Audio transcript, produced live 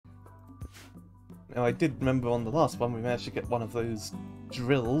Now, I did remember on the last one we managed to get one of those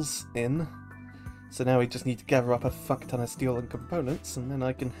drills in. So now we just need to gather up a fuck ton of steel and components, and then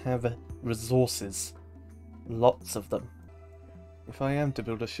I can have resources. Lots of them. If I am to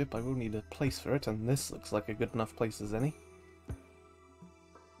build a ship, I will need a place for it, and this looks like a good enough place as any.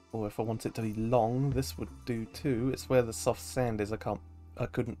 Or if I want it to be long, this would do too. It's where the soft sand is, I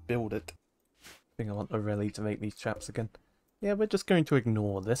couldn't build it. I think I want the rally to make these traps again. Yeah, we're just going to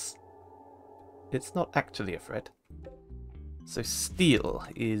ignore this. It's not actually a threat. So steel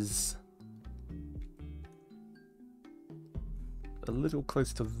is a little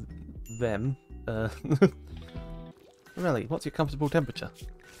close to them. Really, what's your comfortable temperature?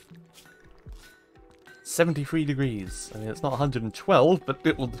 73 degrees. I mean, it's not 112, but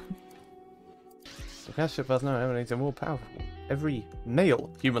it will... The gas ship has now emanating more powerful. Every male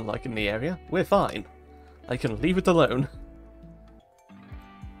human-like in the area, we're fine. I can leave it alone.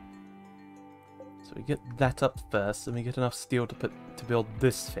 So we get that up first, and we get enough steel to build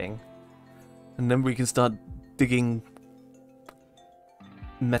this thing. And then we can start digging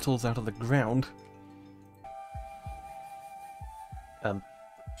metals out of the ground.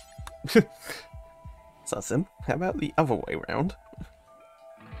 Sasim, how about the other way round?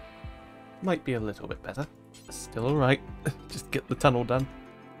 Might be a little bit better. Still alright. Just get the tunnel done.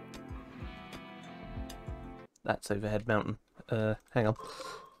 That's overhead mountain. Hang on.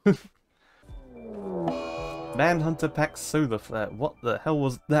 Manhunter Pack Solar Flare. What the hell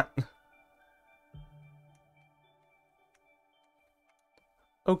was that?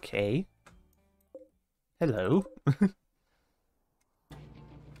 Okay. Hello.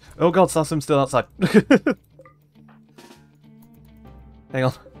 Oh god, Sassim's still outside. Hang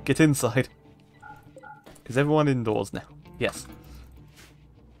on, get inside. Is everyone indoors now? Yes.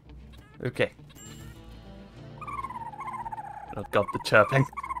 Okay. Oh god, the chirping.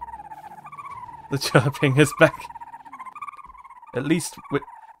 The chirping is back. At least with...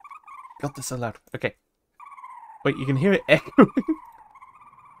 God, this is so loud. Okay. Wait, you can hear it echoing?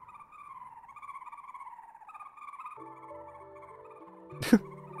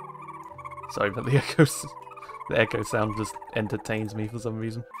 Sorry, but the echo sound just entertains me for some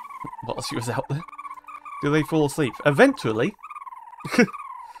reason. While she was out there. Do they fall asleep? Eventually!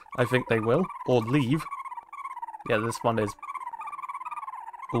 I think they will. Or leave. Yeah, this one is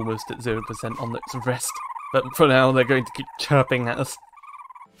almost at 0% on its rest. But for now, they're going to keep chirping at us.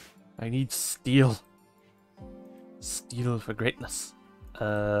 I need steel. Steel for greatness.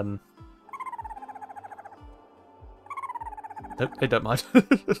 Nope, they don't mind.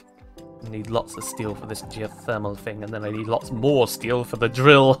 I need lots of steel for this geothermal thing, and then I need lots more steel for the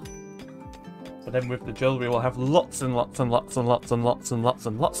drill. But then with the drill, we will have lots and lots and lots and lots and lots and lots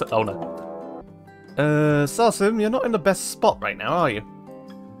and lots of... Oh no. Sasim, you're not in the best spot right now, are you?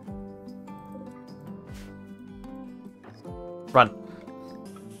 Run.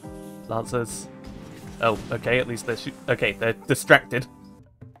 Lancers. Oh, okay, at least they're okay, they're distracted.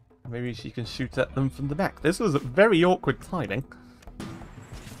 Maybe she can shoot at them from the back. This was very awkward timing.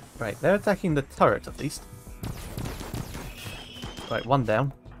 Right, they're attacking the turret at least. Right, one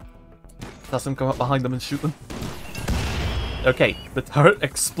down. Does them come up behind them and shoot them. Okay, the turret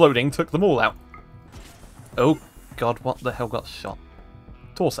exploding took them all out. Oh god, what the hell got shot?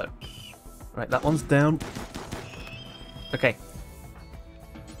 Torso. Right, that one's down. Okay.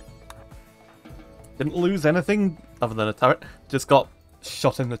 Didn't lose anything other than a turret. Just got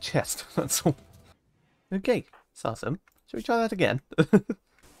shot in the chest, that's all. Okay, Sasim, shall we try that again?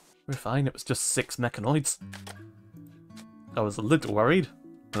 We're fine, it was just 6 Mechanoids. I was a little worried.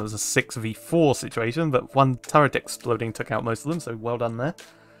 It was a 6v4 situation, but one turret exploding took out most of them, so well done there.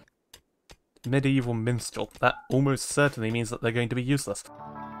 Medieval Minstrel. That almost certainly means that they're going to be useless.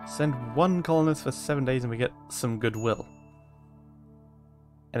 Send 1 colonist for 7 days and we get some goodwill.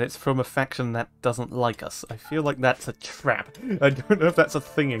 And it's from a faction that doesn't like us. I feel like that's a trap. I don't know if that's a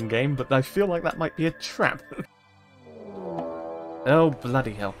thing in game, but I feel like that might be a trap. Oh,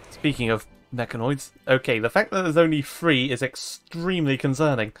 bloody hell. Speaking of Mechanoids, okay, the fact that there's only 3 is extremely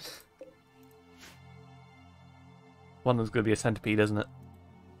concerning. One of them's going to be a centipede, isn't it?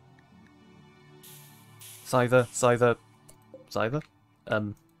 Scyther, Scyther, Scyther?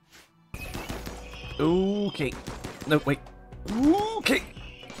 Okay. No, wait. Okay.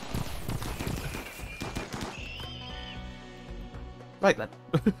 Right then.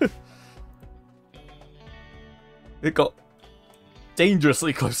 It got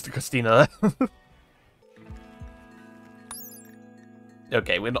dangerously close to Christina there.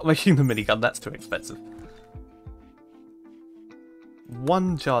 Okay, we're not making the minigun, that's too expensive.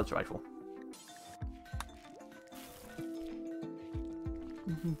 1 charge rifle.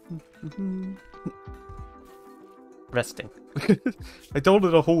 Resting. I told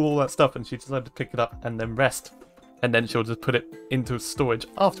her to haul all that stuff and she decided to pick it up and then rest. And then she'll just put it into storage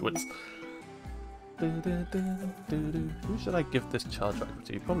afterwards. Who should I give this charge rifle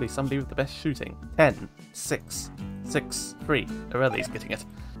to? Probably somebody with the best shooting. 10, 6, 6, 3. Aurelia getting it.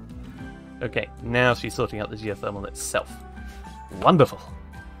 Okay, now she's sorting out the geothermal itself. Wonderful.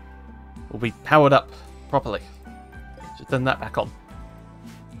 We'll be powered up properly. Just turn that back on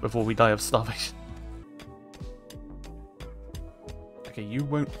before we die of starvation. Okay, you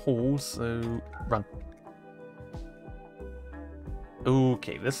won't haul, so run.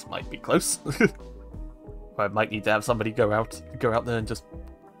 Okay, this might be close. I might need to have somebody go out there and just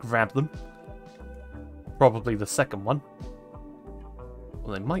grab them. Probably the second one.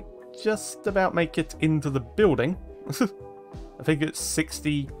 Well, they might just about make it into the building. I think it's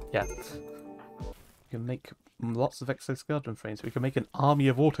 60. Yeah. We can make lots of exoskeleton frames. We can make an army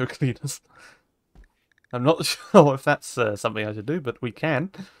of auto cleaners. I'm not sure if that's something I should do, but we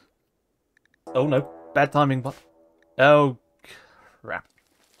can. Oh no, bad timing, but... Oh, crap.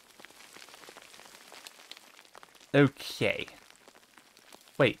 Okay.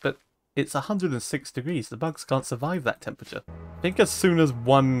 Wait, but it's 106 degrees. The bugs can't survive that temperature. I think as soon as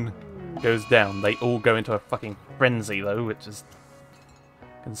one goes down, they all go into a fucking frenzy, though, which is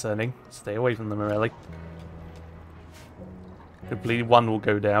concerning. Stay away from them, Aurelia. Hopefully one will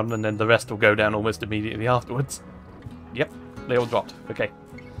go down, and then the rest will go down almost immediately afterwards. Yep, they all dropped. Okay.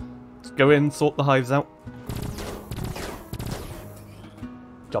 Let's go in, sort the hives out.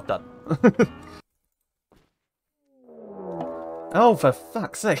 Job done. Oh, for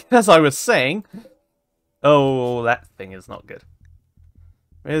fuck's sake. As I was saying... Oh, that thing is not good.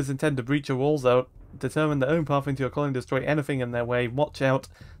 Raiders intend to breach your walls out. Determine their own path into your colony, destroy anything in their way. Watch out.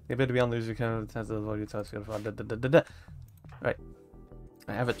 They better be on those who can attempt to avoid your task. Right.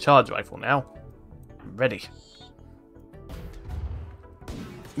 I have a charge rifle now. I'm ready.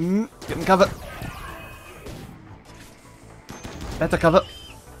 Get in cover. Better cover.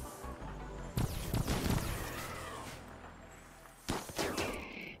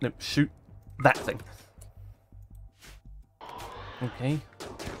 Nope, shoot that thing. Okay.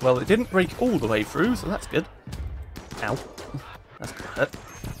 Well, it didn't break all the way through, so that's good. Ow. That's gonna hurt.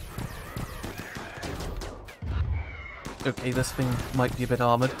 Okay, this thing might be a bit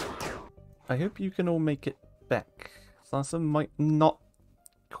armoured. I hope you can all make it back. Sasa might not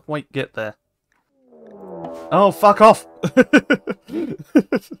quite get there. Oh, fuck off!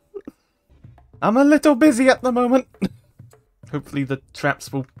 I'm a little busy at the moment. Hopefully the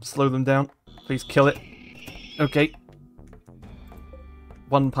traps will slow them down. Please kill it. Okay.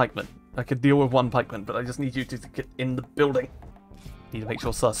 One pikeman. I could deal with one pikeman, but I just need you to get in the building. Need to make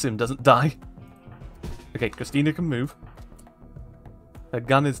sure Sarsim doesn't die. Okay, Christina can move. Her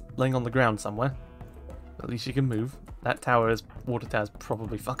gun is laying on the ground somewhere. At least she can move. That water tower is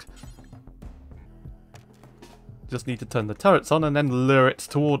probably fucked. Just need to turn the turrets on and then lure it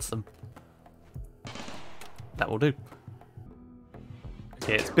towards them. That will do.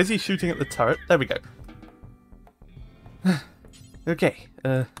 Okay, it's busy shooting at the turret. There we go. Okay,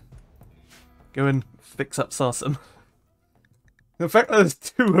 go and fix up Sarsum. The fact that there's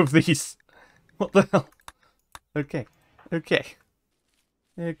two of these. What the hell? Okay, okay.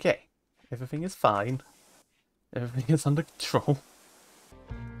 Okay. Everything is fine. Everything is under control.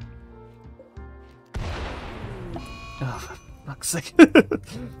 Oh, for fuck's sake.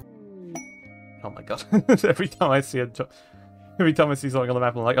 Oh my god. Every time I see something on the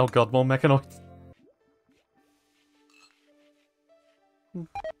map, I'm like, oh god, more mechanoids.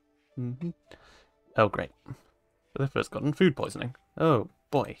 Oh, great. But they've first gotten food poisoning. Oh,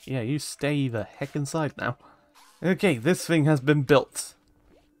 boy. Yeah, you stay the heck inside now. Okay, this thing has been built.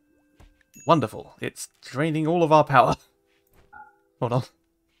 Wonderful. It's draining all of our power. Hold on.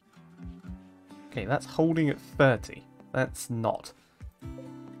 Okay, that's holding at 30. That's not.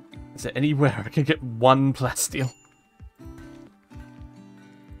 Is there anywhere I can get one plasteel?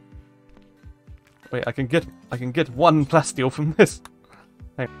 Wait, I can get one plasteel from this.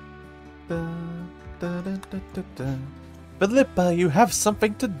 Hey. Philippa, you have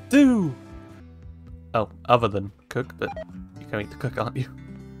something to do! Oh, other than cook, but you're going to cook, aren't you?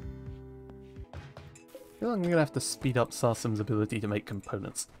 I feel like I'm going to have to speed up Sarsum's ability to make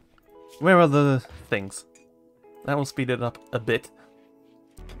components. Where are the things? That will speed it up a bit.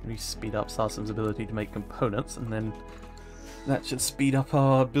 We speed up Sarsum's ability to make components, and then that should speed up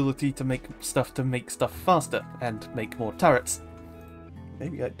our ability to make stuff faster, and make more turrets.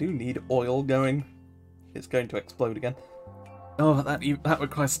 Maybe I do need oil going. It's going to explode again. Oh, that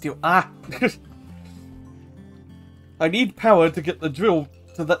requires steel. Ah! I need power to get the drill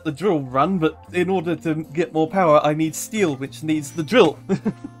to let the drill run, but in order to get more power, I need steel, which needs the drill.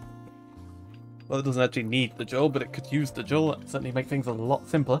 Well, it doesn't actually need the drill, but it could use the drill. That certainly make things a lot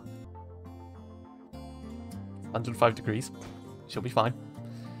simpler. 105 degrees. She'll be fine.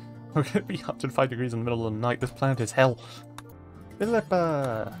 We're going to be 105 degrees in the middle of the night. This planet is hell.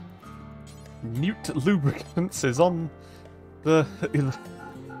 Philippa! Newt Lubricants is on the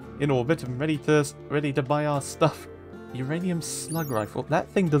in orbit and ready to buy our stuff. Uranium slug rifle. That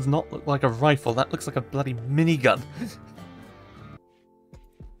thing does not look like a rifle. That looks like a bloody minigun.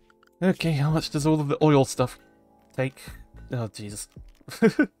 Okay, how much does all of the oil stuff take? Oh, Jesus.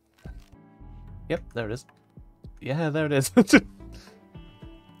 Yep, there it is. Yeah, there it is.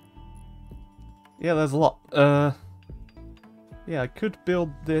 Yeah, there's a lot. Yeah, I could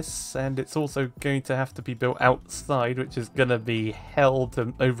build this, and it's also going to have to be built outside, which is going to be hell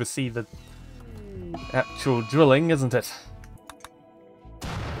to oversee the actual drilling, isn't it?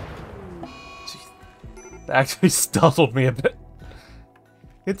 Jeez. That actually startled me a bit.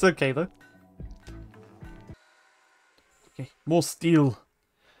 It's okay, though. Okay, more steel.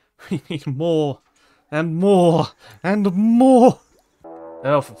 We need more, and more, and more!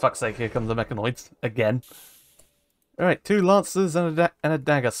 Oh, for fuck's sake, here comes the Mechanoids. Again. Alright, 2 lancers and a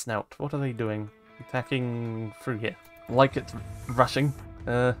dagger snout. What are they doing? Attacking through here. Like it's rushing.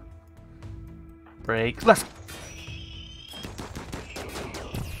 Break left!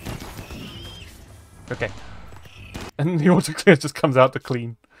 Okay. And the autoclear just comes out to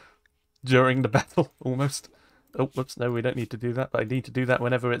clean. During the battle, almost. Oh, whoops, no, we don't need to do that, but I need to do that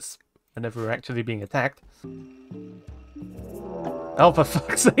whenever we're actually being attacked. Oh, for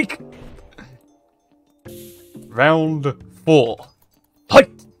fuck's sake! Round 4.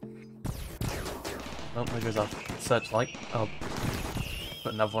 Height! Oh, there goes our searchlight. I'll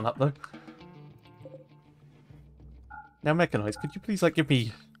put another one up, though. Now, Mechanoids, could you please, like, give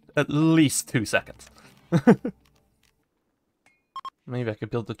me at least 2 seconds? Maybe I could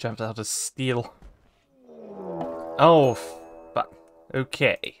build the traps out of steel. Oh, fuck.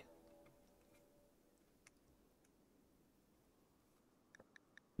 Okay.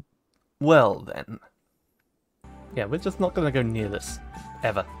 Well, then. Yeah, we're just not going to go near this.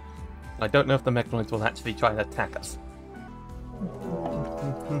 Ever. I don't know if the Mechanoids will actually try and attack us.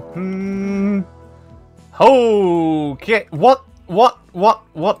 Okay, what?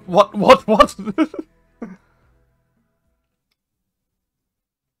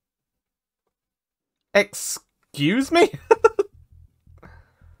 Excuse me?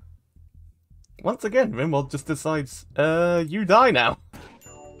 Once again, Rimworld just decides, you die now.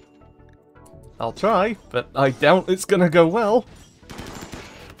 I'll try, but I doubt it's gonna go well.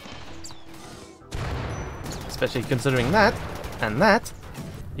 Especially considering that, and that.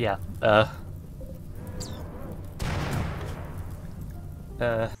 Yeah,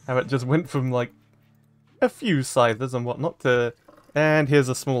 how it just went from, like, a few scythers and whatnot to... And here's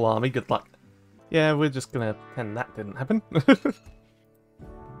a small army, good luck. Yeah, we're just gonna pretend that didn't happen.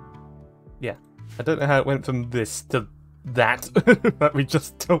 Yeah, I don't know how it went from this to that, that we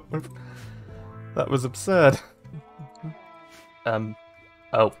just dealt with. That was absurd. Oh.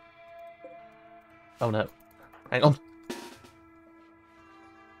 Oh no. Hang on.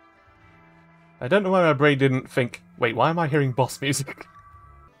 I don't know why my brain didn't think, wait, why am I hearing boss music?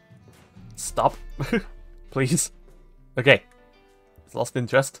 Stop. Please. Okay. It's lost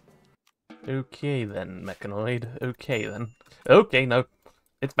interest. Okay then, Mechanoid. Okay then. Okay, no.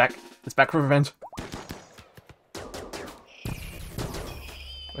 It's back. It's back for revenge.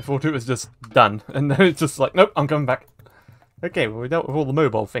 I thought it was just done, and now it's just like, nope, I'm coming back. Okay, well we dealt with all the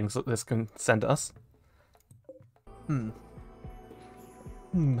mobile things that this can send us.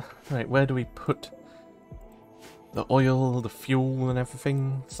 Right, where do we put the oil, the fuel and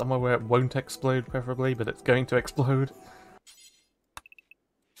everything? Somewhere where it won't explode, preferably, but it's going to explode.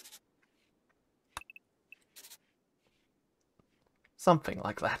 Something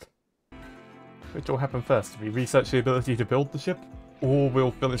like that. Which will happen first? Do we research the ability to build the ship? Or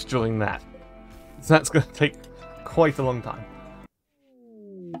we'll finish drilling that? So that's going to take quite a long time.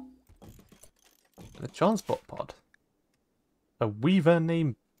 A transport pod. A weaver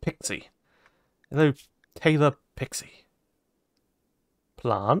named Pixie. Hello, Taylor Pixie.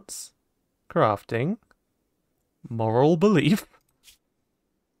 Plants. Crafting. Moral belief.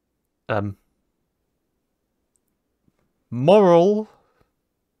 Moral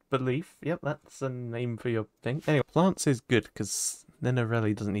belief. Yep, that's a name for your thing. Anyway, plants is good, because then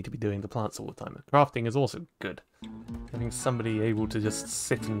Aurelie doesn't need to be doing the plants all the time. Crafting is also good. Having somebody able to just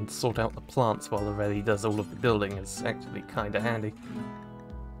sit and sort out the plants while Aurelie does all of the building is actually kind of handy.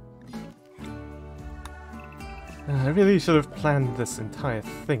 I really should have planned this entire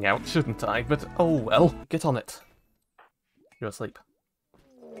thing out, shouldn't I? But oh well. Get on it. You're asleep.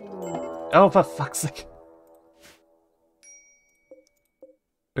 Oh, for fuck's sake.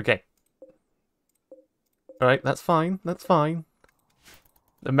 Okay. Alright, that's fine. That's fine.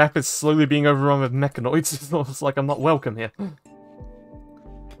 The map is slowly being overrun with mechanoids. It's almost like I'm not welcome here.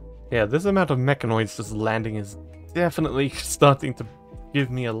 Yeah, this amount of mechanoids just landing is definitely starting to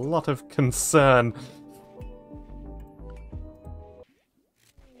give me a lot of concern.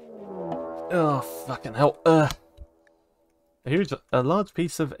 Oh, fucking hell. A large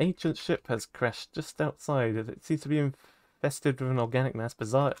piece of ancient ship has crashed just outside. It seems to be infested with an organic mass.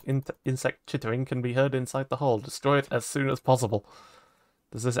 Bizarre insect chittering can be heard inside the hull. Destroy it as soon as possible.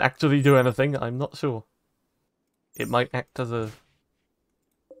 Does this actually do anything? I'm not sure. It might act as a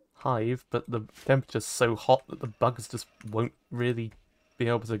hive, but the temperature's so hot that the bugs just won't really be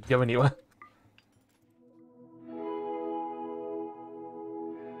able to go anywhere.